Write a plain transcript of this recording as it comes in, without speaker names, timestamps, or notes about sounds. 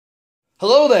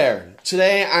Hello there.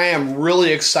 Today I am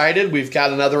really excited. We've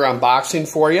got another unboxing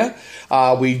for you.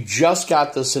 We just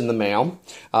got this in the mail.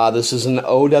 This is an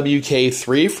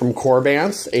OWK3 from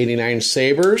Korbanth,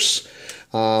 89Sabers.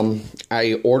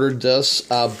 I ordered this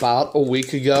about a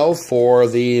week ago for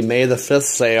the May the 5th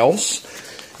sales.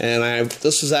 And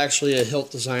this is actually a hilt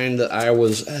design that I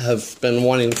have been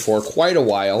wanting for quite a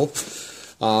while.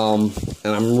 And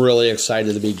I'm really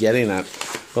excited to be getting it.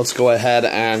 Let's go ahead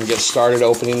and get started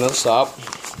opening this up.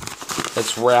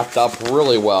 It's wrapped up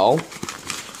really well.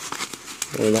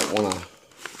 We don't want to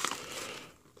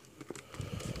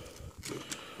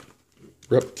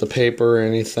rip the paper or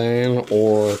anything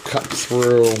or cut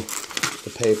through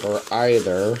the paper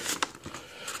either.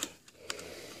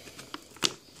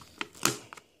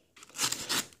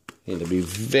 Need to be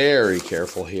very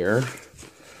careful here.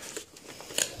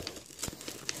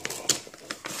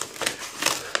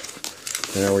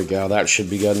 There we go. That should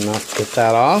be good enough to get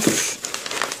that off.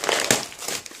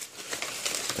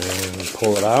 And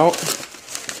pull it out.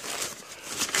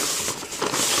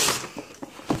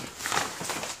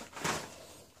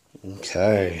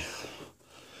 Okay.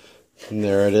 And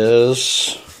there it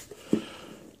is.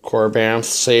 Korbanth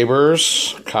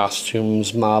sabers,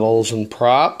 costumes, models, and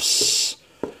props.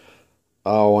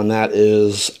 Oh, and that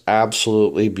is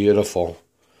absolutely beautiful.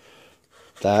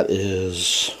 That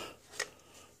is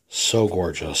so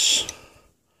gorgeous.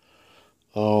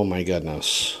 Oh my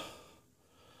goodness.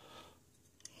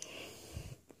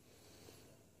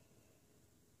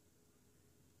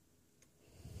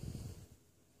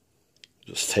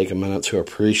 Just take a minute to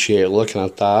appreciate looking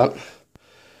at that.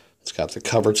 It's got the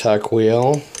CoverTech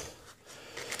wheel.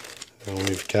 And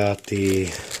we've got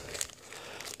the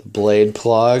blade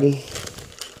plug.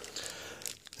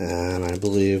 And I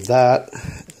believe that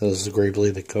is the gray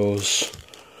blade that goes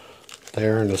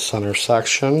there in the center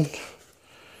section.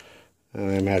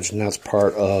 And I imagine that's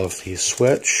part of the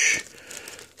switch.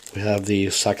 We have the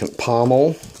second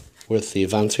pommel with the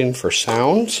venting for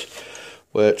sound,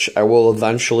 which I will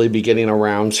eventually be getting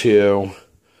around to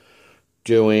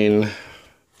doing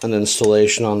an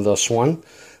installation on this one.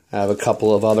 I have a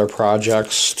couple of other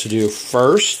projects to do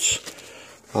first.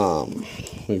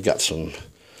 We've got some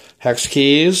hex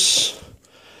keys,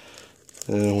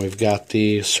 and we've got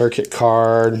the circuit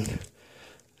card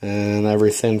and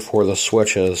everything for the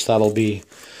switches. I'll be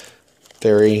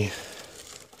very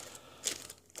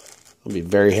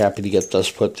happy to get this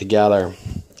put together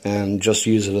and just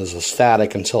use it as a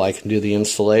static until I can do the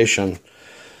installation.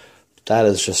 That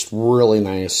is just really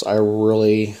nice. I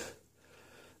really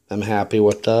am happy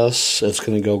with this. It's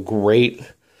going to go great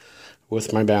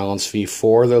with my Balance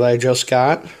V4 that I just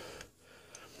got.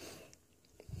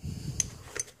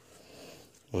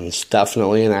 And it's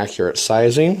definitely an accurate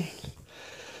sizing.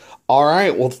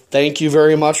 Alright, well, thank you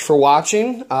very much for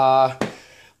watching.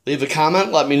 Leave a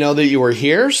comment, let me know that you were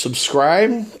here,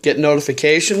 subscribe, get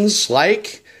notifications,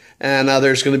 like, and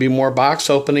there's going to be more box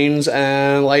openings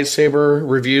and lightsaber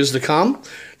reviews to come.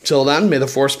 Till then, may the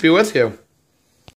Force be with you.